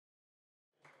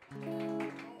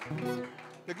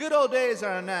The good old days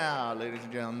are now, ladies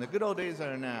and gentlemen. The good old days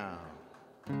are now.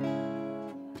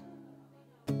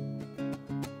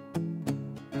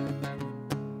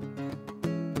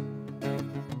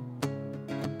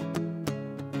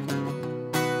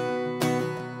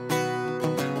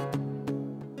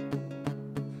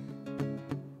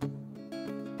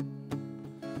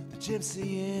 The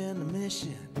gypsy in the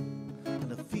mission and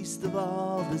the feast of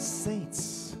all the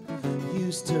saints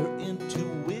used her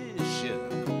intuition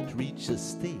to reach a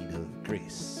state of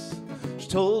grace. She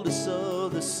told us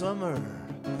of the summer,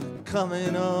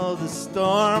 coming of the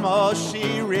storm. Oh,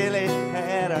 she really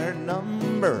had our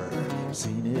number,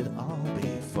 seen it all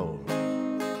before.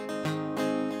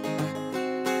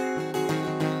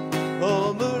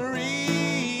 Oh, Marie,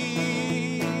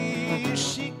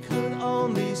 she could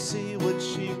only see what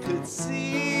she could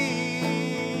see.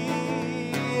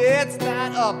 It's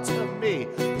not up to me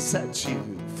to set you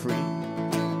free.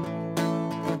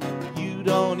 You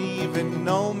don't even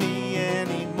know me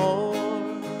anymore.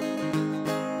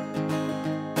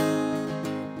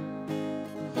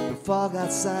 The fog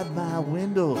outside my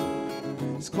window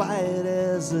is quiet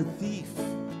as a thief.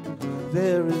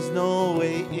 There is no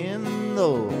way in,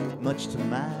 though, much to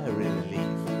my relief.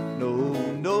 No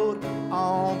note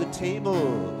on the table,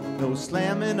 no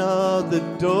slamming of the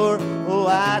door. Oh,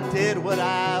 I did what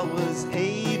I was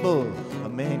able. A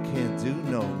man can't do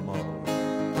no more.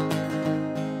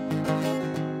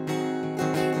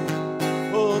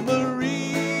 Oh,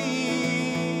 Marie,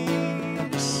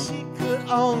 she could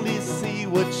only see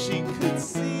what she could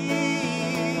see.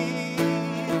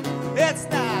 It's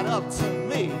not up to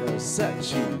me to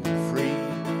set you free.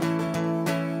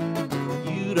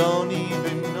 You don't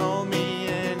even know me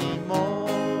anymore.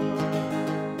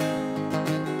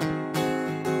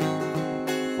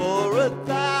 For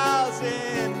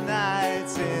 1,000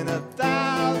 nights in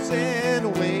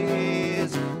 1,000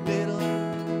 ways, little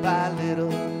by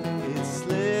little it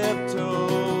slipped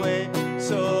away.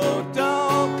 So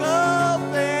don't go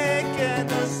thinking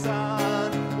the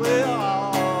sun will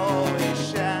always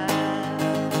shine.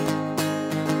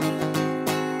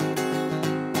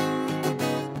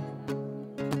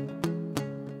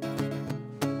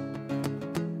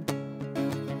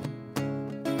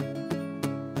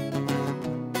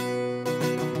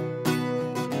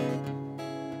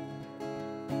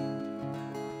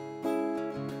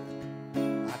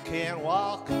 I can't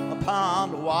walk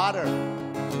upon the water,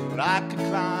 but I can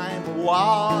climb a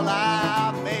wall.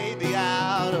 I may be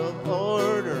out of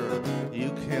order,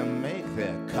 you can make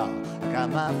that call. I got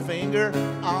my finger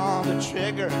on the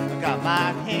trigger, I got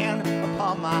my hand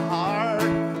upon my heart.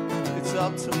 It's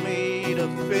up to me to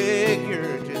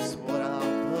figure just what I'll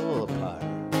pull apart.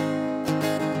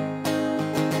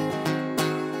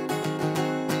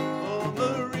 Oh,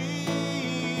 Marie,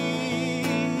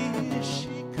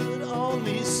 she could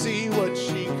only see what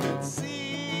she could see.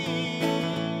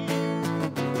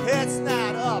 It's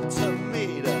not up to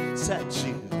me to set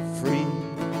you free.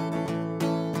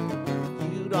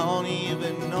 You don't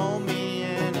even know me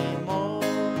anymore.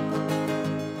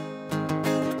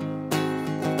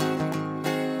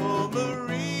 Oh,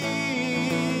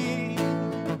 Marie,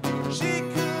 she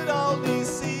could only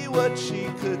see what she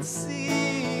could see.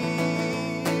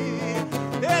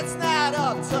 It's not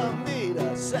up to me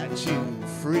to set you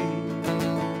free.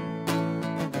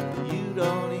 You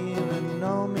don't even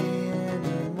know me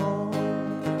anymore.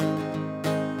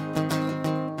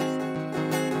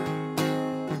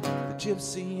 The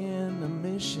gypsy in the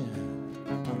mission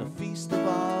on the feast of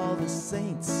all the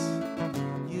saints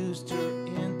used her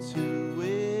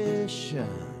intuition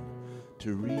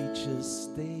to reach a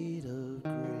state of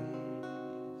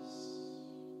grace.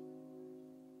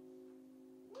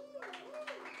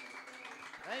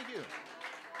 Thank you.